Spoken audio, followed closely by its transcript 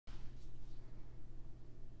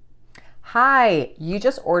Hi, you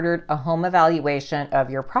just ordered a home evaluation of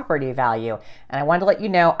your property value, and I wanted to let you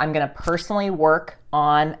know I'm going to personally work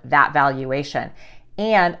on that valuation.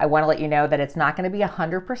 And I want to let you know that it's not going to be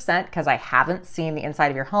 100% because I haven't seen the inside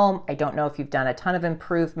of your home. I don't know if you've done a ton of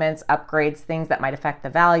improvements, upgrades, things that might affect the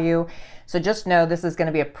value. So just know this is going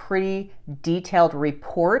to be a pretty detailed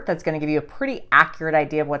report that's going to give you a pretty accurate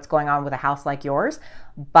idea of what's going on with a house like yours.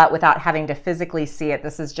 But without having to physically see it,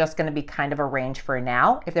 this is just going to be kind of a range for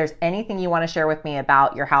now. If there's anything you want to share with me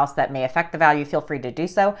about your house that may affect the value, feel free to do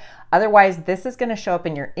so. Otherwise, this is going to show up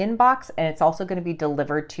in your inbox and it's also going to be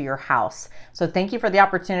delivered to your house. So thank you for the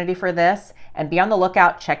opportunity for this, and be on the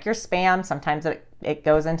lookout. Check your spam. Sometimes it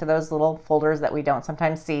goes into those little folders that we don't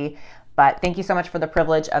sometimes see. But thank you so much for the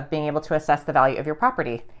privilege of being able to assess the value of your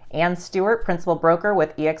property. Ann Stewart, Principal Broker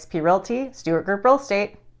with eXp Realty, Stewart Group Real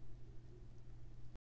Estate.